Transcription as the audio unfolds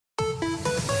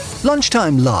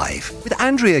Lunchtime Live with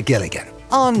Andrea Gilligan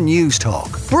on News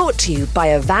Talk. Brought to you by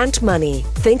Avant Money.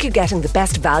 Think you're getting the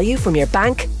best value from your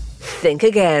bank? Think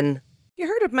again. You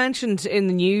heard it mentioned in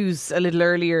the news a little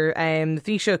earlier. The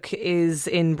Taoiseach is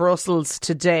in Brussels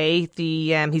today.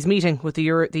 He's meeting with the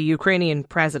Ukrainian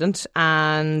president,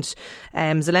 and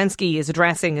Zelensky is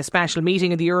addressing a special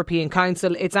meeting of the European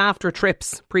Council. It's after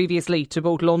trips previously to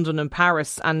both London and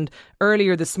Paris. And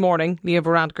earlier this morning, Leo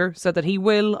Varadkar said that he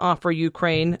will offer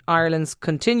Ukraine Ireland's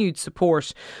continued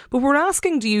support. But we're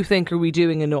asking, do you think, are we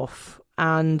doing enough?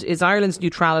 And is Ireland's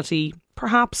neutrality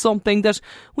perhaps something that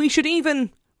we should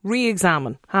even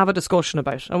re-examine, have a discussion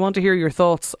about? I want to hear your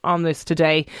thoughts on this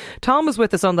today. Tom is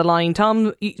with us on the line.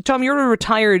 Tom, you're a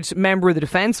retired member of the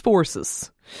Defence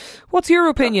Forces. What's your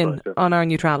opinion on our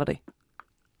neutrality?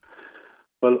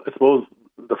 Well, I suppose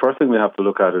the first thing we have to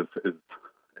look at is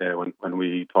when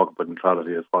we talk about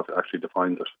neutrality is what actually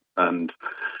defines it. And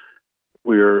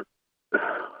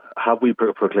have we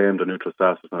proclaimed a neutral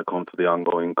status when it comes to the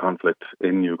ongoing conflict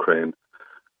in Ukraine?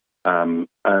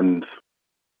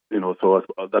 So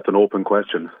that's an open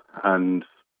question. And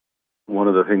one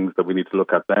of the things that we need to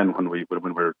look at then when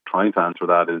we're trying to answer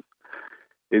that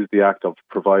is the act of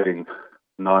providing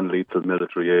non-lethal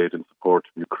military aid in support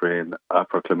of Ukraine a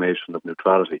proclamation of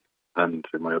neutrality. And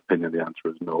in my opinion, the answer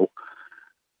is no.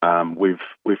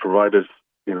 We've provided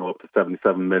up to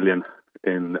 77 million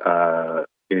in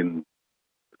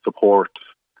support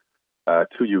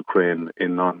to Ukraine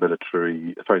in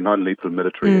non-lethal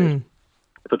military aid,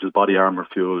 such as body armour,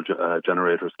 fuel,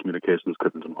 generators, communications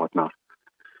equipment and whatnot.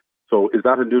 So is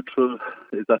that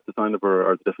the sign of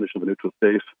our definition of a neutral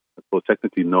state? I suppose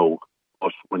technically no.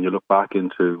 But when you look back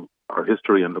into our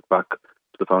history and look back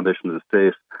to the foundation of the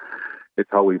state, it's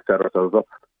how we've set ourselves up.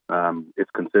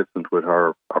 It's consistent with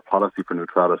our policy for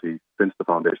neutrality since the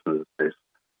foundation of the state.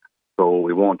 So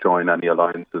we won't join any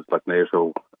alliances like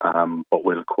NATO, but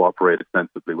we'll cooperate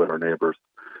extensively with our neighbours.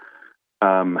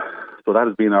 So that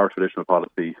has been our traditional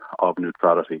policy of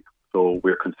neutrality. So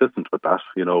we're consistent with that,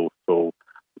 So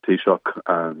the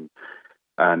Taoiseach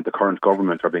and the current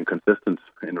government are being consistent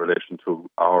in relation to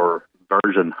our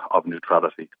version of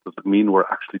neutrality. Does it mean we're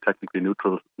actually technically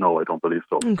neutral? No, I don't believe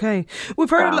so. Okay.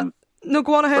 We've heard... No,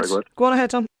 go on ahead. Go on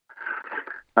ahead, Tom.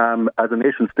 As a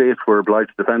nation state, we're obliged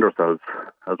to defend ourselves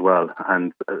as well.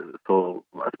 And so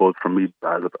I suppose for me,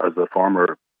 as a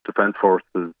former Defence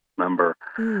Forces member,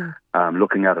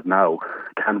 looking at it now,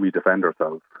 can we defend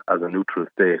ourselves as a neutral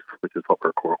state, which is what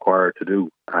we're required to do?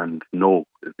 And no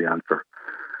is the answer.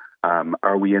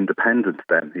 Are we independent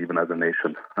then, even as a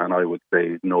nation? And I would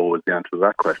say no is the answer to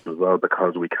that question as well,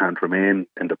 because we can't remain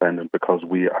independent, because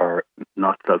we are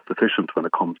not self-sufficient when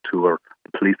it comes to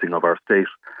the policing of our state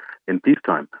in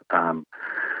peacetime.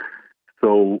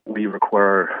 So we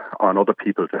require on other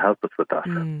people to help us with that.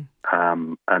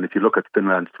 And if you look at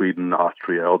Finland, Sweden,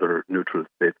 Austria, other neutral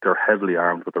states, they're heavily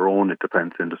armed with their own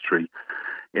defence industry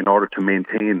in order to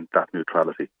maintain that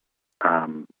neutrality.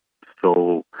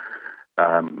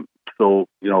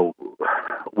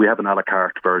 We have an a la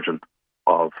carte version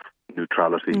of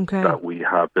neutrality that we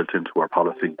have built into our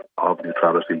policy of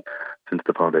neutrality since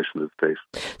the foundation of the state.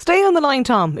 Stay on the line,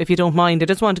 Tom, if you don't mind. I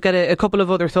just want to get a couple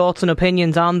of other thoughts and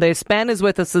opinions on this. Ben is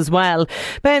with us as well.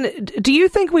 Ben, do you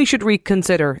think we should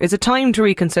reconsider? Is it time to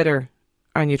reconsider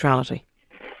our neutrality?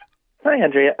 Hi,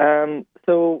 Andrea.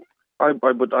 So I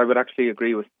would actually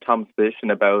agree with Tom's position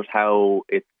about how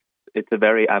it's a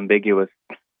very ambiguous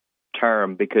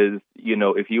term, because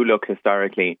if you look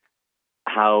historically,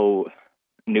 how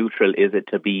neutral is it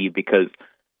to be? Because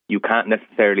you can't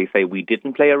necessarily say we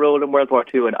didn't play a role in World War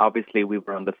II, and obviously we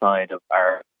were on the side of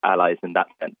our allies in that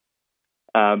sense.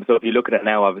 So if you look at it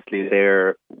now, obviously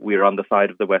we're on the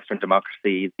side of the Western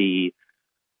democracy, the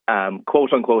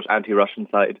quote-unquote anti-Russian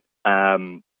side.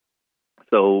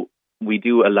 So we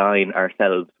do align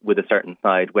ourselves with a certain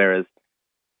side, whereas,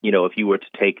 if you were to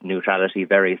take neutrality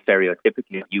very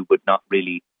stereotypically, you would not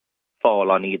really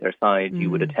fall on either side. You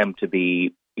would attempt to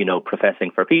be,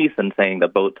 professing for peace and saying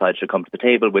that both sides should come to the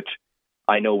table, which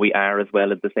I know we are as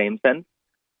well in the same sense.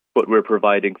 But we're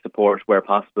providing support where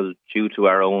possible due to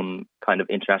our own kind of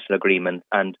international agreements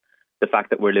and the fact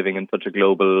that we're living in such a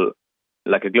globally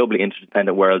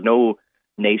interdependent world. No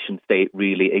nation state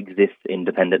really exists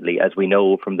independently, as we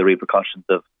know from the repercussions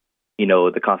of,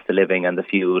 the cost of living and the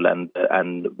fuel and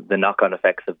the knock-on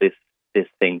effects of this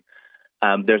thing.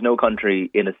 There's no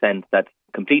country, in a sense, that's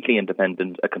completely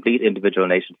independent, a complete individual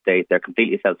nation state. They're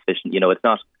completely self-sufficient.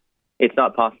 It's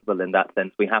not possible in that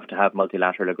sense. We have to have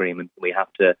multilateral agreements. We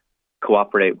have to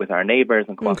cooperate with our neighbours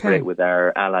and cooperate with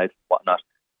our allies and whatnot.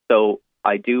 So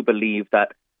I do believe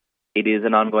that it is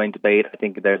an ongoing debate. I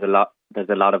think there's a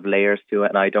lot of layers to it,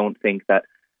 and I don't think that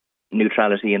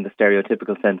neutrality in the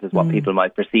stereotypical sense is what people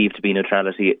might perceive to be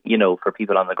neutrality, for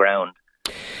people on the ground.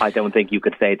 I don't think you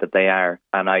could say that they are.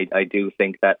 And I do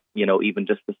think that, even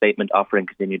just the statement offering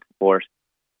continued support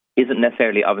isn't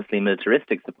necessarily obviously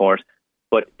militaristic support.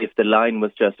 But if the line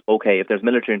was just, okay, if there's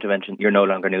military intervention, you're no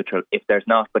longer neutral. If there's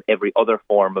not, but every other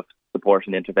form of support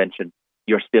and intervention,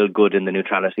 you're still good in the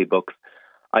neutrality books.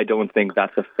 I don't think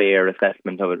that's a fair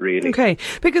assessment of it, really. Okay,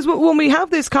 because when we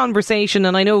have this conversation,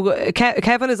 and I know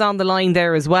Kevin is on the line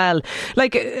there as well,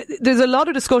 there's a lot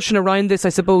of discussion around this, I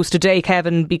suppose, today,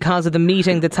 Kevin, because of the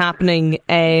meeting that's happening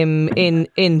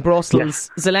in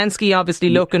Brussels. Yes. Zelensky obviously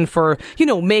looking for,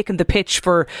 making the pitch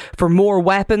for more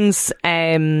weapons.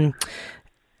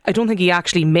 I don't think he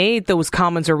actually made those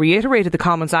comments or reiterated the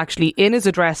comments actually in his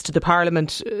address to the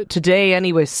Parliament today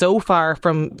anyway, so far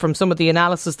from some of the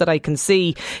analysis that I can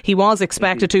see. He was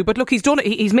expected to, but look,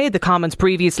 he's made the comments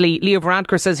previously. Leo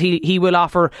Varadkar says he will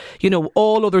offer,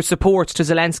 all other support to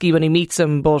Zelensky when he meets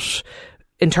him, but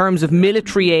in terms of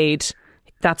military aid,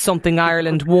 that's something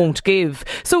Ireland won't give.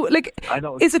 So,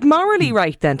 is it morally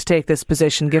right then to take this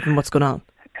position given what's going on?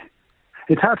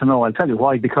 It's hard to know. I'll tell you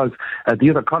why. Because the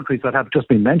other countries that have just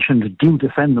been mentioned do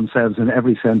defend themselves in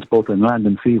every sense, both in land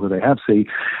and sea, where they have sea.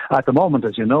 At the moment,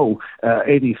 as you know,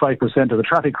 85% of the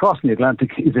traffic crossing the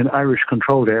Atlantic is in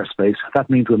Irish-controlled airspace. That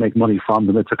means we make money from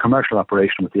them. It's a commercial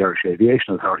operation with the Irish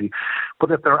Aviation Authority.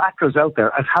 But if there are actors out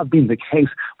there, as have been the case,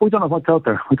 we don't know what's out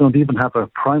there. We don't even have a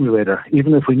primary radar.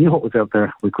 Even if we knew what was out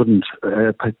there, we couldn't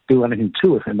do anything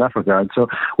to it in that regard. So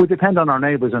we depend on our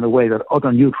neighbours in a way that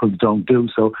other neutrals don't do.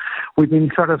 So we've been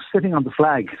sort of sitting on the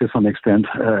flag to some extent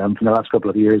for the last couple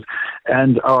of years.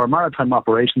 And our maritime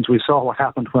operations, we saw what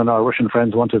happened when our Russian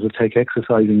friends wanted to take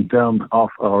exercising down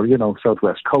off our,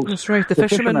 southwest coast. That's right. The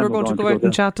fishermen were going to go out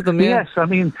and chat to them. Yeah. Yes, I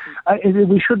mean,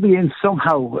 we should be in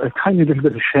somehow a tiny little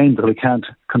bit ashamed that we can't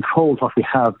control what we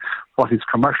have, what is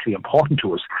commercially important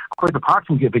to us, quite apart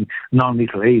from giving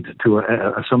non-lethal aid to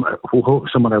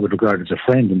someone I would regard as a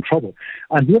friend in trouble.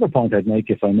 And the other point I'd make,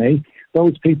 if I may,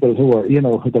 those people who are,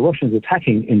 the Russians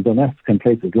attacking in Donetsk and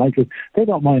places like it, they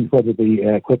don't mind whether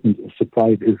the equipment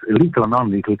supplied is lethal or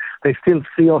non-lethal. They still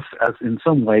see us as in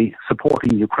some way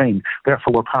supporting Ukraine.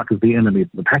 Therefore, we're part of the enemy,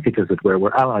 the package, as it were.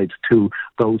 We're allied to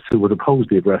those who would oppose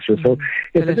the aggressor. So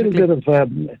it's a little bit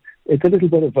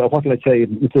of... what will I say?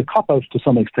 It's a cop-out to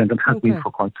some extent and has been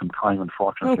for quite some time,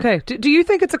 unfortunately. Okay. Do you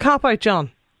think it's a cop-out, John?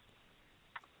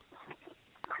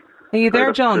 Are you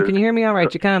there, John? Can you hear me all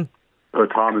right? You can.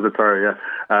 Tom, is it? Sorry, yeah.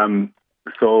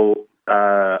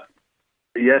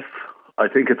 Yes, I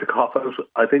think it's a cop-out.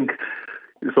 I think...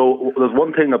 So there's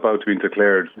one thing about being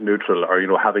declared neutral or,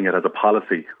 having it as a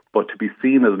policy, but to be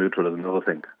seen as neutral is another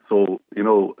thing. So,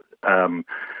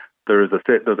 there's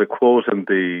a quote in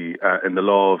the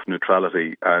law of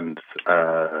neutrality, and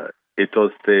it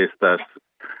does state that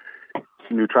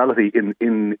neutrality in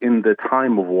the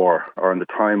time of war, or in the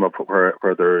time of where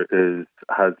there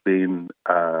has been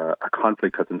a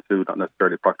conflict has ensued, not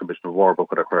necessarily a proclamation of war, but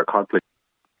where a conflict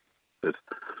is,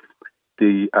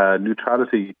 the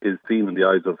neutrality is seen in the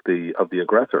eyes of the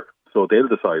aggressor. So they'll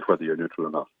decide whether you're neutral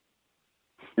or not.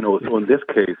 So in this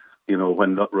case,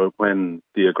 when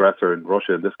the aggressor in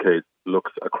Russia, in this case,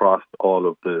 looks across all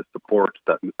of the support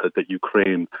that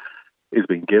Ukraine is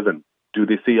being given, do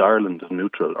they see Ireland as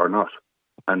neutral or not?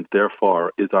 And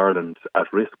therefore, is Ireland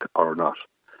at risk or not?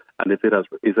 And if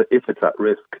it's at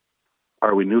risk,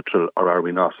 are we neutral or are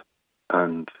we not?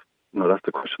 And that's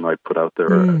the question I'd put out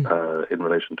there in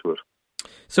relation to it.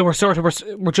 So we're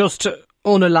we're just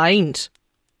unaligned.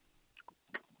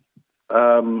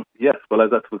 Yes, well,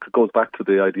 that goes back to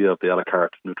the idea of the a la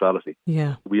carte neutrality.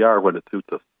 Yeah. We are when it suits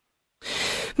us.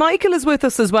 Michael is with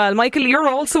us as well. Michael, you're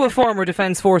also a former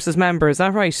Defence Forces member, is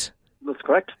that right? That's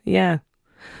correct. Yeah.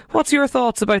 What's your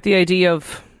thoughts about the idea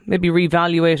of maybe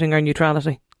reevaluating our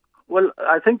neutrality? Well,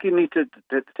 I think you need to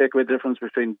take away the difference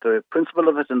between the principle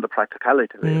of it and the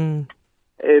practicality of it.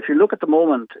 If you look at the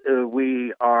moment,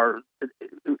 we are,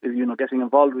 getting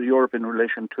involved with Europe in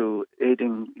relation to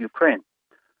aiding Ukraine.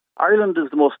 Ireland is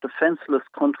the most defenceless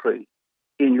country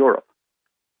in Europe.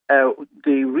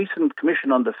 The recent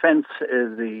Commission on Defence,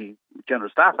 the General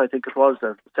Staff, I think it was,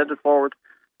 set it forward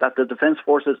that the Defence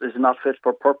Forces is not fit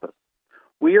for purpose.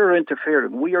 We are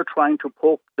interfering. We are trying to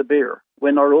poke the bear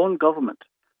when our own government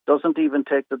doesn't even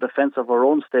take the defence of our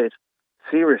own state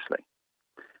seriously.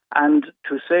 And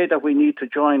to say that we need to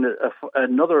join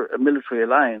another military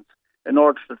alliance in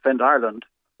order to defend Ireland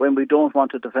when we don't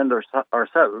want to defend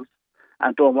ourselves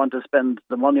and don't want to spend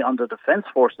the money on the Defence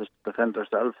Forces to defend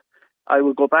ourselves I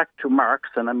would go back to Marx,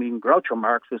 and I mean Groucho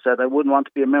Marx, who said, I wouldn't want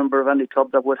to be a member of any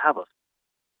club that would have us.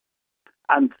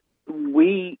 And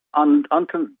we,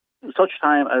 until such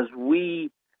time as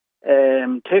we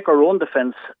take our own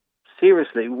defence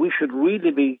seriously, we should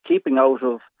really be keeping out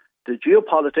of the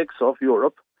geopolitics of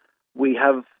Europe. We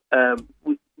have,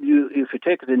 if you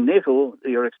take it in NATO,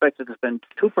 you're expected to spend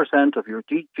 2% of your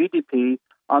GDP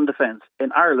on defence.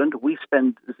 In Ireland, we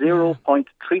spend 0.3%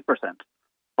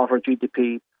 of our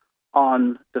GDP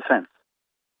on defence.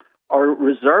 Our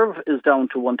reserve is down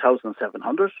to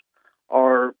 1,700.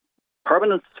 Our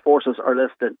permanent forces are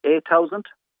less than 8,000.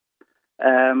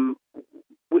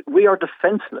 We are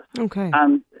defenceless. Okay.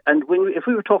 And if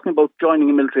we were talking about joining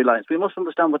a military alliance, we must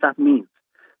understand what that means.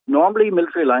 Normally,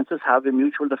 military alliances have a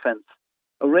mutual defence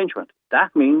arrangement.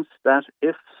 That means that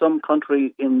if some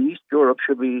country in East Europe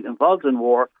should be involved in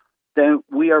war, then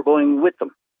we are going with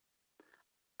them.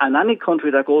 And any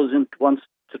country that goes in wants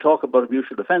to talk about a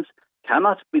mutual defence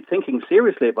cannot be thinking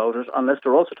seriously about it unless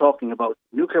they're also talking about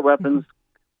nuclear weapons,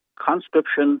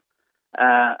 conscription,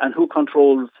 and who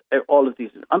controls all of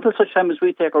these. Until such time as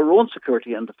we take our own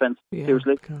security and defence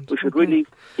seriously, we should really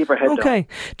keep our head down.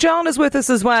 John is with us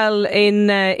as well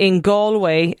in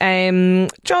Galway.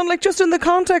 John, just in the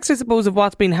context, I suppose, of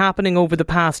what's been happening over the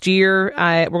past year,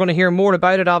 we're going to hear more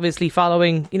about it, obviously,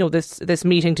 following this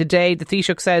meeting today. The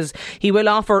Taoiseach says he will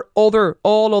offer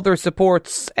all other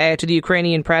supports to the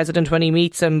Ukrainian president when he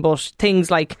meets him, but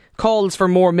things like calls for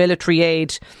more military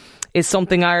aid is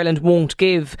something Ireland won't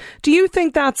give. Do you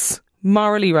think that's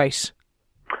morally right?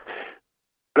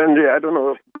 Brenda, I don't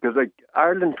know, because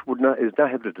Ireland is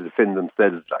not able to defend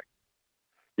themselves,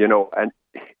 and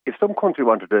if some country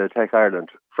wanted to attack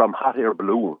Ireland from hot air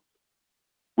balloons,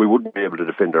 we wouldn't be able to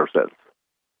defend ourselves.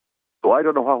 So I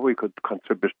don't know how we could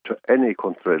contribute to any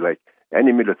country,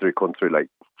 any military country,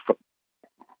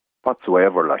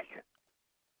 whatsoever,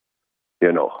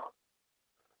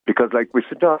 Because we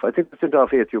sent off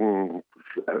 8 young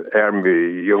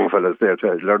fellas there to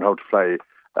learn how to fly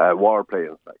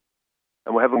warplanes,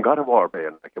 and we haven't got a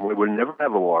warplane, and we will never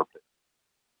have a warplane.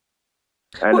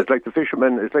 And it's like the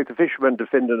fishermen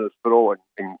defending us below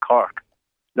in Cork.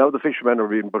 Now the fishermen are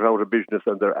being put out of business,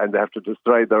 and they have to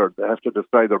destroy their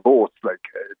boats,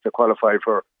 to qualify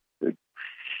for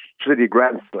city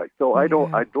grants, So I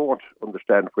don't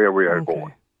understand where we are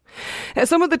going.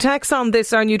 Some of the texts on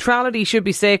this are: neutrality should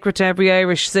be sacred to every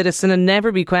Irish citizen and never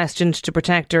be questioned to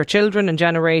protect our children and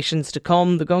generations to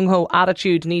come. The gung-ho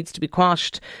attitude needs to be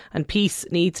quashed and peace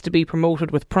needs to be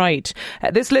promoted with pride.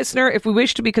 This listener: if we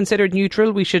wish to be considered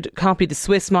neutral, we should copy the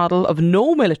Swiss model of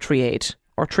no military aid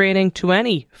or training to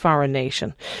any foreign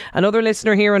nation. Another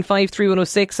listener here on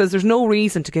 53106 says there's no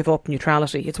reason to give up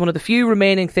neutrality. It's one of the few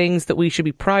remaining things that we should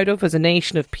be proud of as a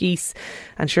nation of peace.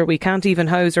 And sure, we can't even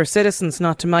house our citizens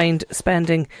not to mind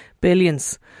spending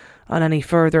billions on any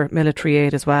further military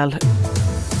aid as well.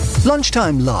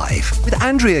 Lunchtime Live with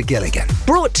Andrea Gilligan.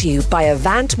 Brought to you by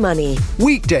Avant Money.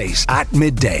 Weekdays at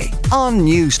midday on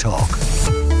News Talk.